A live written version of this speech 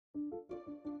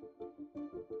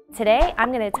Today,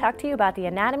 I'm going to talk to you about the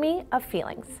anatomy of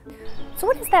feelings. So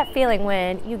what is that feeling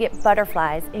when you get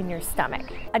butterflies in your stomach?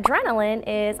 Adrenaline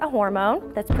is a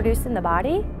hormone that's produced in the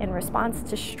body in response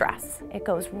to stress. It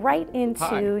goes right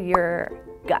into your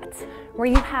gut, where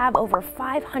you have over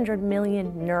 500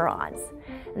 million neurons.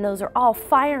 And those are all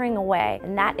firing away,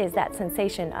 and that is that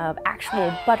sensation of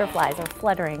actual butterflies are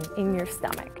fluttering in your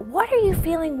stomach. What are you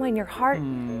feeling when your heart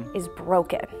is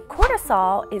broken?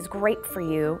 Cortisol is great for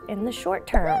you in the short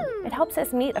term. It helps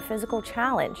us meet a physical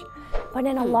challenge. But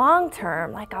in a long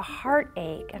term, like a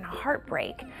heartache and a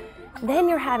heartbreak, then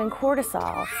you're having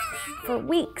cortisol for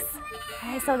weeks.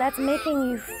 Okay, so that's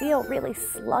making you feel really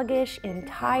sluggish and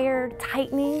tired,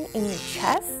 tightening in your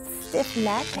chest, stiff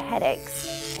neck,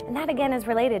 headaches. And that again is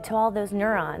related to all those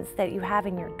neurons that you have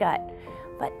in your gut.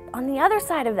 But on the other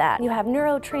side of that, you have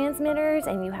neurotransmitters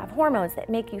and you have hormones that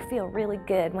make you feel really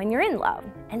good when you're in love.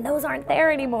 And those aren't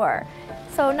there anymore.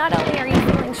 So not only are you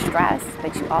feeling stressed,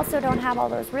 but you also don't have all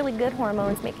those really good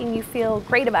hormones making you feel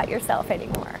great about yourself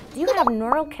anymore. You have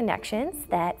neural connections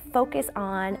that focus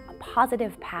on a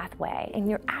positive pathway, and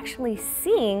you're actually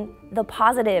seeing the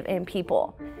positive in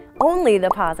people, only the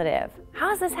positive.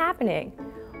 How is this happening?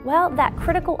 Well, that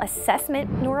critical assessment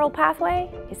neural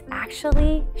pathway is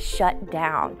actually shut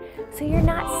down. So you're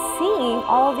not seeing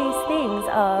all these things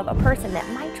of a person that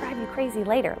might drive you crazy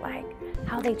later, like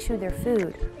how they chew their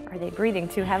food. Are they breathing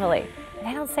too heavily?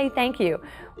 They don't say thank you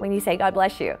when you say God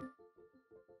bless you.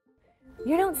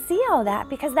 You don't see all that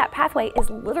because that pathway is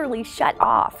literally shut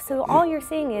off. So all you're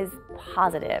seeing is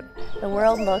positive. The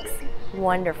world looks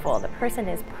wonderful. The person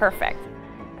is perfect.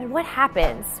 But what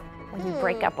happens when you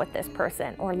break up with this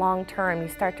person, or long term, you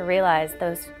start to realize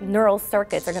those neural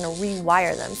circuits are going to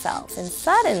rewire themselves. And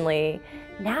suddenly,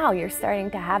 now you're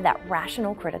starting to have that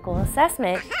rational critical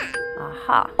assessment.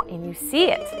 Aha, and you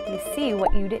see it. You see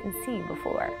what you didn't see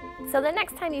before. So the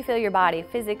next time you feel your body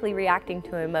physically reacting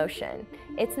to emotion,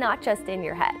 it's not just in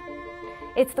your head.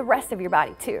 It's the rest of your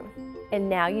body too. And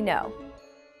now you know.